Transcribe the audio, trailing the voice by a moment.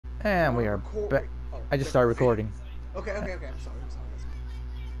And we are back. I just started recording. Okay. I'm sorry.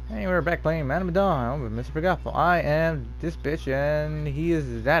 Hey, we're back playing Medan with Mr. Forgetful. I am this bitch, and he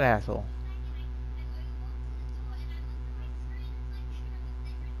is that asshole.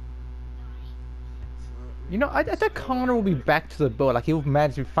 You know, I thought Connor will be back to the boat. Like, he'll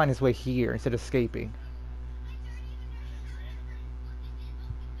manage to find his way here instead of escaping.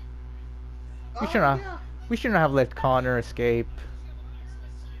 We shouldn't have. Yeah. We shouldn't have let Connor escape.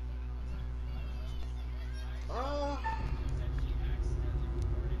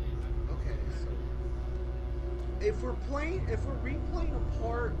 Okay, so if we're replaying a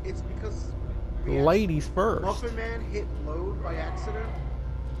part, it's because Ladies first. Muffin Man hit load by accident.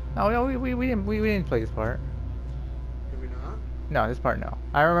 No, we didn't play this part. Did we not? No, this part no.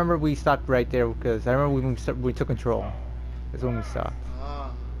 I remember we stopped right there because I remember we took control. That's when we stopped.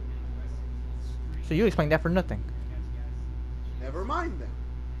 Ah. So you explained that for nothing. Never mind then.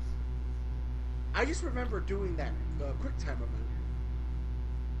 I just remember doing that quick time event.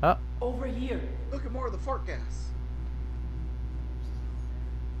 Oh. Over here. Look at more of the fart gas.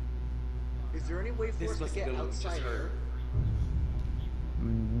 Is there any way for us to get outside air?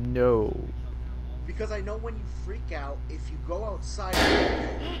 No. Because I know when you freak out, if you go outside.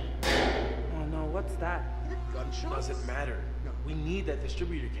 Oh no, what's that? Gunshots? Doesn't matter. No. We need that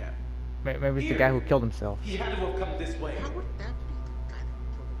distributor cap. Maybe it's the guy who killed himself. He had to have come this way. How would that be the guy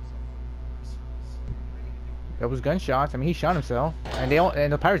that killed himself? That was gunshots. I mean, he shot himself, and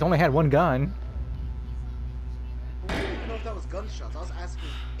the pirates only had one gun. I don't even know if that was gunshots. I was asking,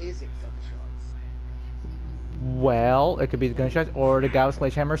 is it gunshots? Well, it could be the gunshots or the guy with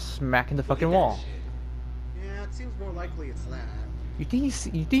sledgehammer smacking the fucking wall. Yeah, it seems more likely it's that. You think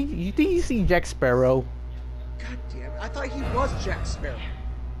you see Jack Sparrow? God damn it! I thought he was Jack Sparrow.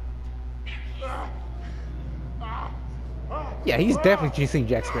 Yeah, he's definitely seen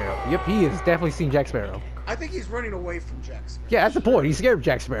Jack Sparrow. Yep, he is definitely seen Jack Sparrow. I think he's running away from Jack Sparrow. Yeah, that's the point. He's scared of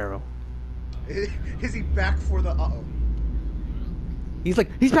Jack Sparrow. Is he back for the uh-oh? He's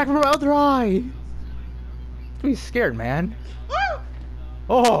back from other eye. He's scared, man.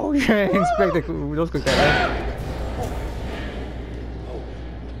 Oh, yeah, Inspector, those quick that.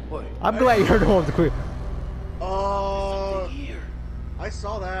 What? I'm glad you heard all of the quick. I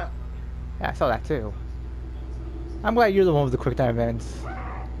saw that. Yeah, I saw that too. I'm glad you're the one with the quick time events.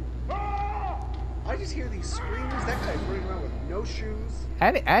 I just hear these screams. That guy's running around with no shoes.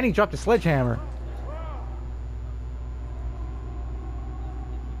 And he dropped a sledgehammer.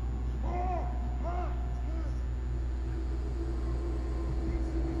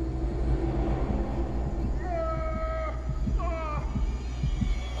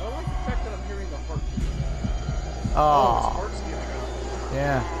 I don't like the fact that I'm hearing the heartbeat. Oh, his heart's giving out.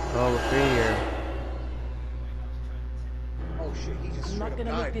 yeah. Oh, fear. Oh shit, he just I'm straight not up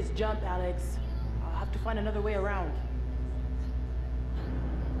gonna died. make this jump, Alex. I'll have to find another way around.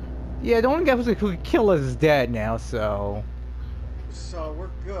 Yeah, the only guy who could kill us is dead now, so. So we're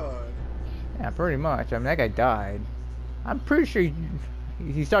good. Yeah, pretty much. I mean, that guy died. I'm pretty sure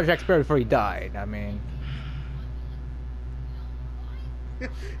he started Jack Sparrow before he died. I mean. You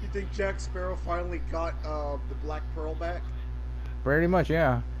think Jack Sparrow finally got the Black Pearl back? Pretty much,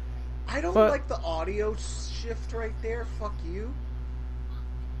 yeah. I don't But- like the audio shift right there. Fuck you.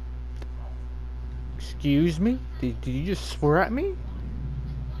 Excuse me? Did you just swear at me?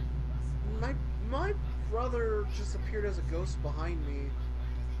 My brother just appeared as a ghost behind me.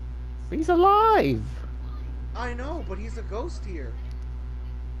 He's alive! I know, but he's a ghost here.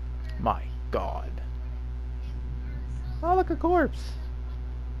 My God. Oh, look, a corpse.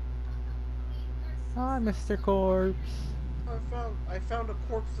 Hi, Mr. Corpse. I found a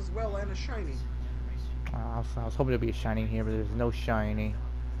corpse as well and a shiny. I was hoping there'd be a shiny here, but there's no shiny.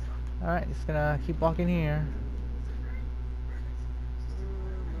 Alright, just gonna keep walking here.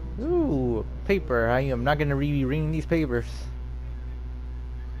 Ooh, paper. I am not gonna be reading these papers.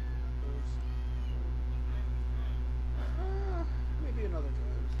 Maybe another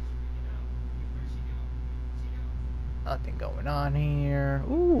time. Nothing going on here.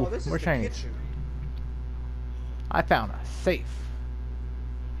 Ooh, Oh, this is more the shinies. kitchen. I found a safe.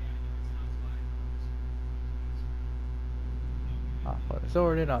 I'll put it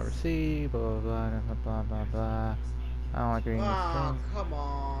sorted, I'll receive, blah blah blah blah blah blah. I don't like reading Ah, this thing. come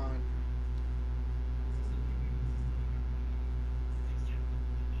on.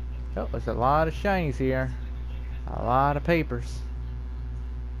 Oh, there's a lot of shinies here. A lot of papers.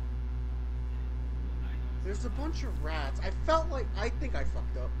 There's a bunch of rats. I think I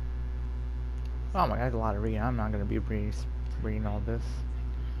fucked up. Oh my god, that's a lot of reading. I'm not gonna be reading all this.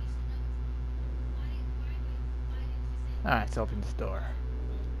 Alright, let's open this door.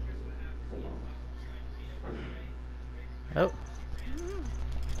 Oh.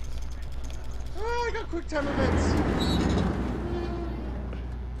 Oh, I got quick time events.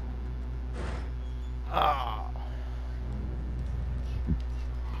 Ah.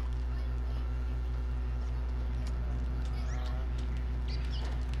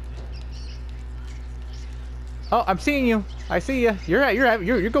 Oh, I'm seeing you. I see you.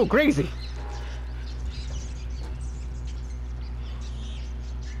 You're going crazy.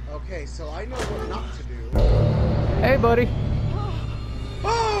 Okay, so I know what not to do. Hey, buddy.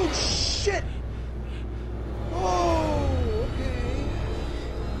 Oh shit! Oh, okay.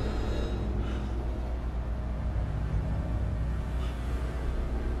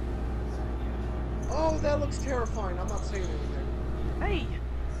 Oh, that looks terrifying. I'm not saying anything. Hey,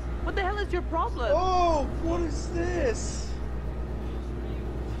 what the hell is your problem? Oh, what is this?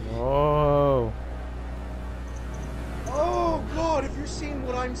 Oh. Oh god, if you're seeing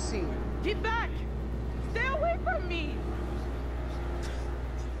what I'm seeing. Get back! Stay away from me!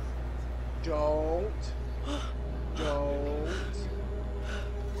 Don't. Don't.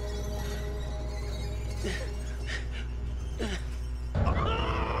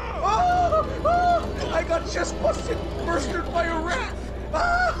 Oh! Oh! I got chest busted, bursted by a rat!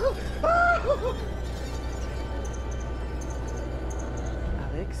 Ah! Ah!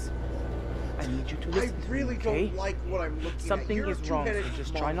 Alex, I need you to I listen to really me, okay? don't like what I'm looking Something at. You're is a wrong, so two-headed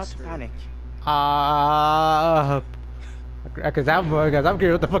just try not to monster. panic. Because I'm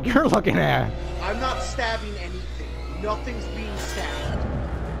curious what the fuck you're looking at. I'm not stabbing anything. Nothing's being stabbed.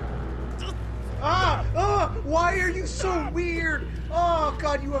 Ah! Ah! Why are you so weird? Oh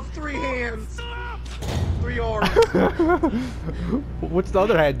god, you have 3 hands. 3 arms. What's the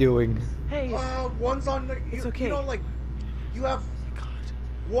other hand doing? Hey, One's on the. It's You okay. know, like, you have.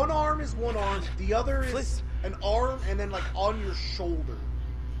 One arm is one arm, the other is Please. an arm, and then, like, on your shoulder.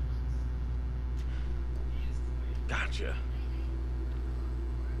 Gotcha.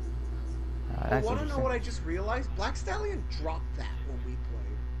 That's Want to know interesting. what I just realized? Black Stallion dropped that when we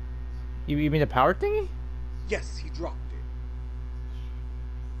played. You mean the power thingy? Yes, he dropped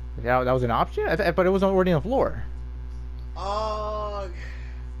it. That was an option? But it was already on the floor.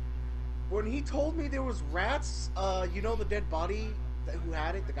 When he told me there was rats, you know the dead body who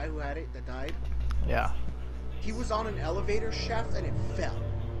had it, the guy who had it that died? Yeah. He was on an elevator shaft and it fell.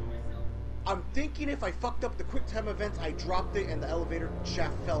 I'm thinking if I fucked up the quick time events, I dropped it and the elevator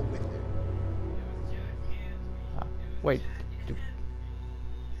shaft fell with it. Wait.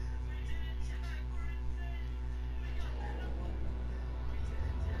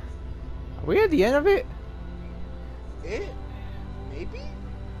 Are we at the end of it? Maybe?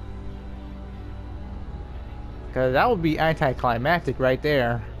 Because that would be anticlimactic right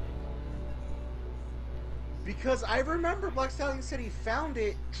there. Because I remember Black Stallion said he found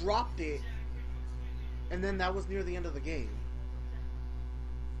it, dropped it, and then that was near the end of the game.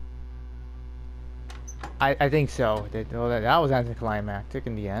 I think so. That was anticlimactic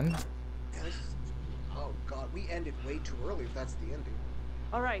in the end. Yeah, oh god, we ended way too early if that's the ending.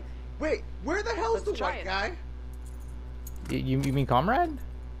 alright. Wait, where the hell's Let's the try white it. guy? You mean Comrade?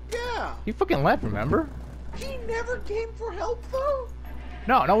 Yeah! He fucking left, remember? He never came for help though?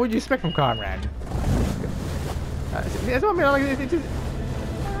 No, what would you expect from Comrade? That's what I mean. Like, it's just,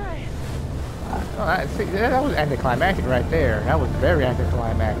 Alright. that was anticlimactic right there. That was very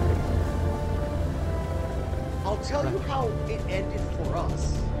anticlimactic. I'll tell you how it ended for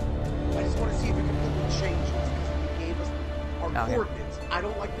us. I just want to see if it completely changes because he gave us our Okay. coordinates. I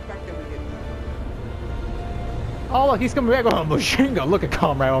don't like the fact that we did that. Oh, look, he's coming back with a machine gun. Look at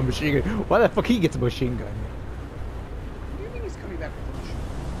Comrade on a machine gun. Why the fuck he gets a machine gun? What do you mean he's coming back with the machine?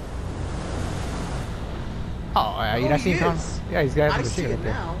 Oh, you Oh, not he seeing Comrade? is. Yeah, he's got a I machine see gun it right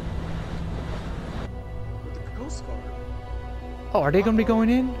there. now. With the Coast Guard. Oh, are they gonna be going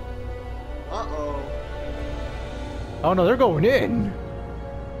in? Uh-oh. Oh no, they're going in.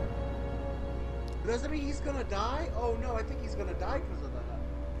 Does that mean he's gonna die? Oh no, I think he's gonna die because of that.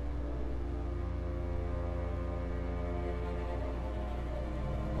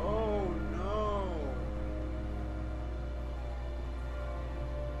 Oh no.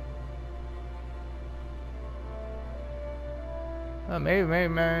 Maybe.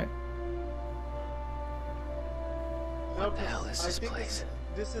 No, What the hell is I this think place?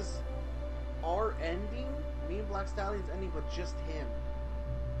 This is our ending. Me and Black Stallion's ending, but just him.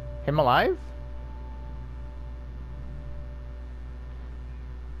 Him alive?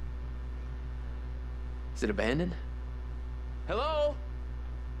 Is it abandoned? Hello?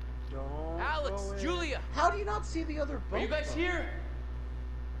 Don't Alex, go in. Julia, How do you not see the other boat? are you guys though? here?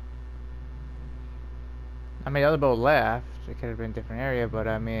 I mean, the other boat left. It could have been a different area, but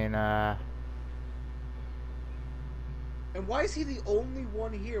I mean, And why is he the only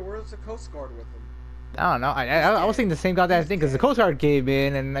one here? Where's the Coast Guard with him? I don't know. I was thinking the same goddamn thing because the Coast Guard came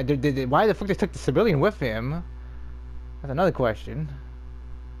in and why the fuck they took the civilian with him? That's another question.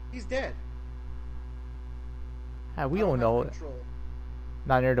 He's dead. We I don't know. have control.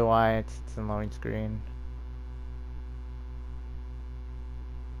 Neither do I. It's a loading screen.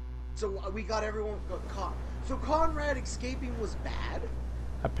 So we got everyone got caught. So Conrad escaping was bad?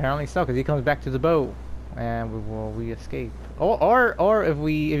 Apparently so, because he comes back to the boat, and we escape. Or if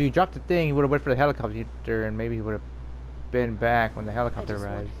you dropped the thing, he would have waited for the helicopter, and maybe he would have been back when the I helicopter just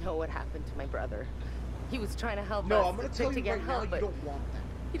want arrives. to know what happened to my brother. He was trying to help No, us I'm gonna to tell you get right now, help, you but don't want that.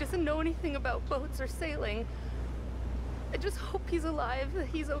 he doesn't know anything about boats or sailing. I just hope he's alive, that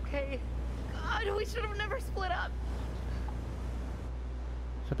he's okay. God, we should have never split up.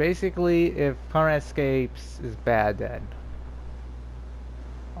 So basically, if Conrad escapes, is bad then.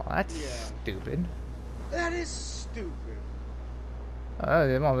 Oh, that's stupid. That is stupid. I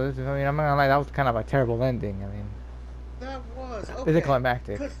mean, I'm not gonna lie, that was kind of a terrible ending. I mean, That was it's okay.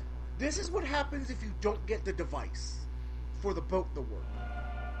 climactic. 'Cause this is what happens if you don't get the device for the boat to work.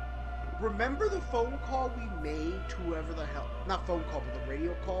 Remember the phone call we made to whoever the hell, not phone call, but the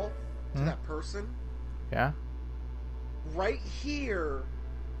radio call to that person? Yeah. Right here,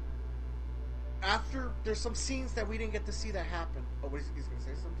 after there's some scenes that we didn't get to see that happen. Oh, what is he's gonna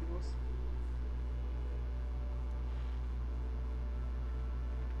say something to us?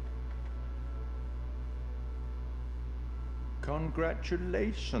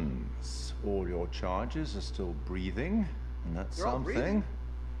 Congratulations. All your charges are still breathing, and that's They're all something, breathing?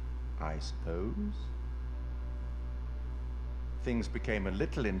 I suppose. Things became a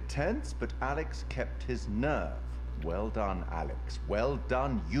little intense, but Alex kept his nerve. Well done, Alex. Well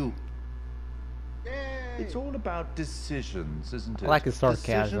done, you. Yay! It's all about decisions, isn't it? I like his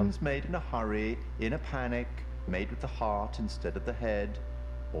sarcasm. Decisions made in a hurry, in a panic, made with the heart instead of the head,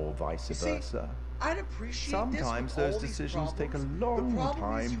 or vice see, versa. I'd appreciate Sometimes this with those all these decisions take a problems. long The problem is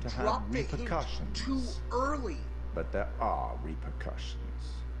time you to have dropped the hint repercussions. too early. But there are repercussions.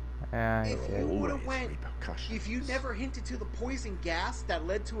 Yeah. If Okay. you would have Always went, repercussions. if you never hinted to the poison gas that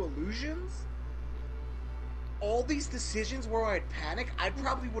led to illusions, all these decisions where I'd panic, I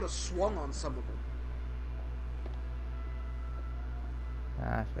probably would have swung on some of them.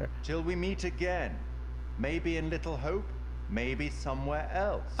 Ah, sure. Till we meet again. Maybe in Little Hope, maybe somewhere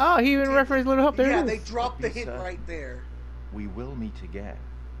else. Oh, he even referenced Little Hope. There Yeah, it they is. dropped the Be hint certain. right there. We will meet again.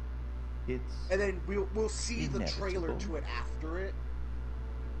 It's And then we'll see the trailer Inevitable. to it after it.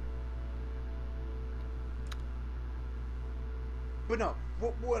 But no,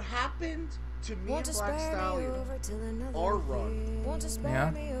 what happened to me and Black Stallion, our run,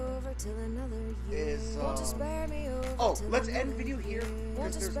 Yeah. is oh, let's end video here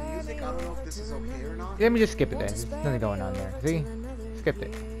because there's music. I don't know if this is okay or not. Let me just skip it then. There's nothing going on there. See? Skipped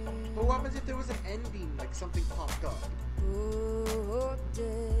it. But what happens if there was an ending, like something popped up?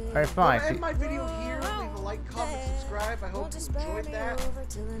 Alright, fine. I'll end my video here. Leave a like, comment, subscribe. I hope you enjoyed that.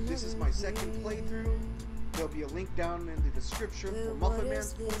 This is my second playthrough. There'll be a link down in the description for Muffin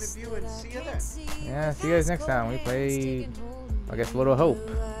Man's point of view, and see you then. Yeah, see you guys next time. We play, I guess, Little Hope.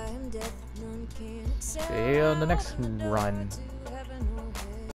 See you on the next run.